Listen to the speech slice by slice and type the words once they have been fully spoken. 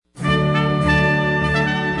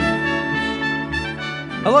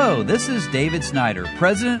Hello, this is David Snyder,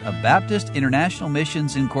 President of Baptist International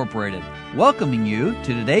Missions Incorporated, welcoming you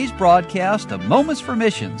to today's broadcast of Moments for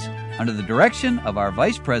Missions under the direction of our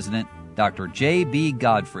Vice President, Dr. J.B.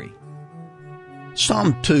 Godfrey.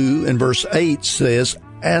 Psalm 2 and verse 8 says,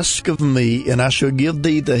 "Ask of me, and I shall give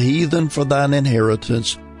thee the heathen for thine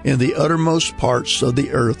inheritance, and the uttermost parts of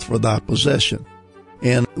the earth for thy possession."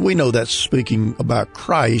 And we know that's speaking about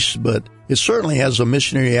Christ, but it certainly has a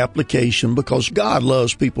missionary application because God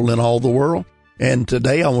loves people in all the world. And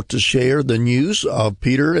today I want to share the news of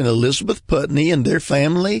Peter and Elizabeth Putney and their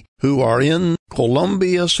family who are in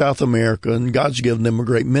Colombia, South America, and God's given them a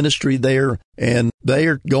great ministry there, and they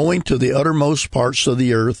are going to the uttermost parts of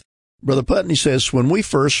the earth. Brother Putney says, when we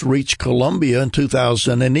first reached Colombia in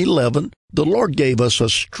 2011, the Lord gave us a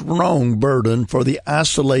strong burden for the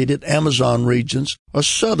isolated Amazon regions of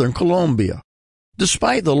southern Colombia.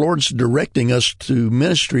 Despite the Lord's directing us to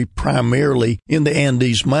ministry primarily in the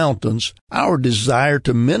Andes Mountains, our desire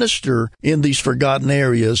to minister in these forgotten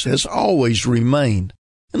areas has always remained.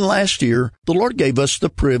 And last year, the Lord gave us the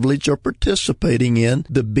privilege of participating in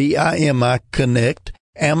the BIMI Connect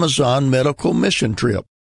Amazon Medical Mission Trip.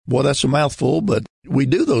 Boy, that's a mouthful, but we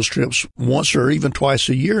do those trips once or even twice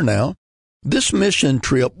a year now. This mission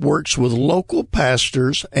trip works with local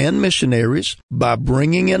pastors and missionaries by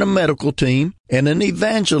bringing in a medical team and an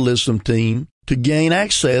evangelism team to gain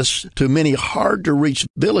access to many hard-to-reach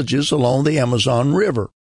villages along the Amazon River.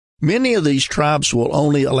 Many of these tribes will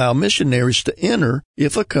only allow missionaries to enter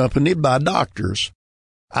if accompanied by doctors.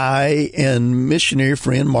 I and missionary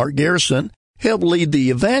friend Mark Garrison helped lead the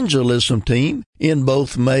evangelism team in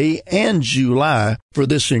both May and July for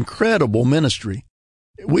this incredible ministry.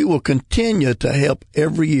 We will continue to help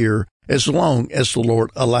every year as long as the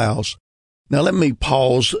Lord allows. Now let me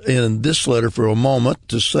pause in this letter for a moment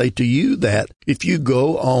to say to you that if you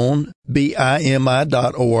go on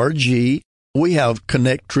BIMI.org, we have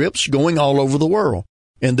Connect trips going all over the world,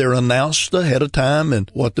 and they're announced ahead of time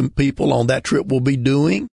and what the people on that trip will be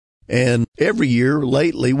doing. And every year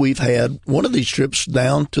lately, we've had one of these trips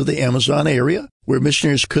down to the Amazon area where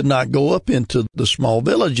missionaries could not go up into the small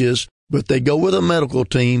villages, but they go with a medical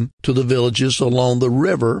team to the villages along the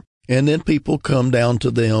river, and then people come down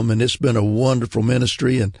to them, and it's been a wonderful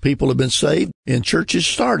ministry, and people have been saved, and churches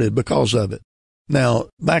started because of it. Now,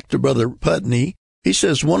 back to Brother Putney. He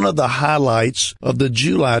says one of the highlights of the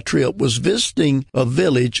July trip was visiting a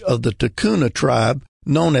village of the Ticuna tribe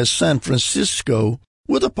known as San Francisco,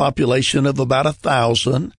 with a population of about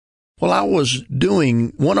 1,000. While I was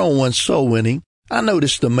doing one-on-one soul winning, I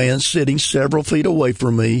noticed a man sitting several feet away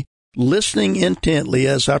from me, listening intently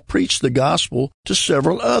as I preached the gospel to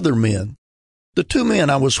several other men. The two men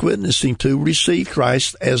I was witnessing to received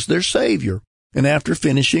Christ as their Savior, and after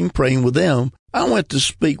finishing praying with them, I went to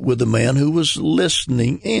speak with the man who was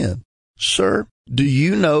listening in. "Sir, do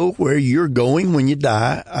you know where you're going when you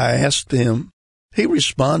die?" I asked him. He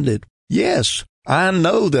responded, "Yes, I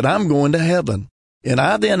know that I'm going to heaven." And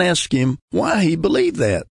I then asked him why he believed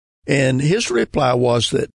that. And his reply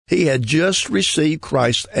was that he had just received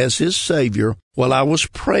Christ as his Savior while I was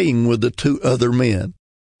praying with the two other men.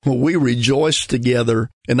 Well, we rejoiced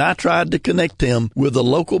together, and I tried to connect him with a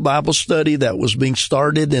local Bible study that was being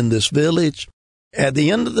started in this village. At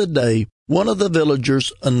the end of the day, one of the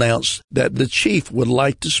villagers announced that the chief would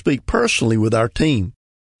like to speak personally with our team.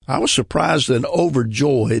 I was surprised and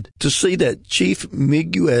overjoyed to see that Chief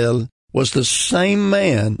Miguel was the same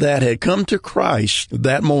man that had come to Christ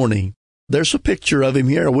that morning. There's a picture of him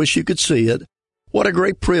here. I wish you could see it. What a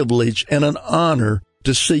great privilege and an honor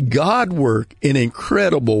to see God work in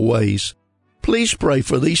incredible ways. Please pray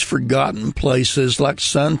for these forgotten places like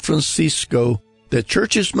San Francisco, that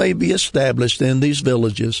churches may be established in these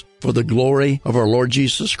villages for the glory of our Lord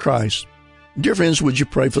Jesus Christ. Dear friends, would you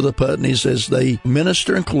pray for the Putneys as they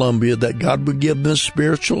minister in Colombia, that God would give them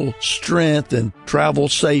spiritual strength and travel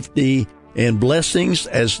safety and blessings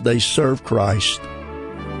as they serve Christ.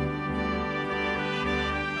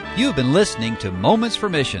 You've been listening to Moments for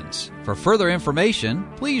Missions. For further information,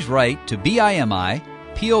 please write to BIMI,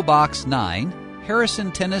 P.O. Box 9,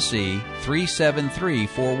 Harrison, Tennessee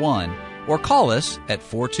 37341, or call us at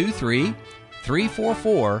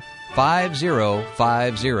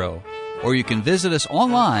 423-344-5050. Or you can visit us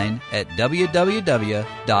online at www.bimi.org.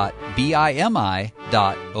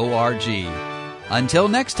 Until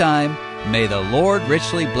next time, may the Lord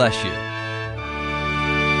richly bless you.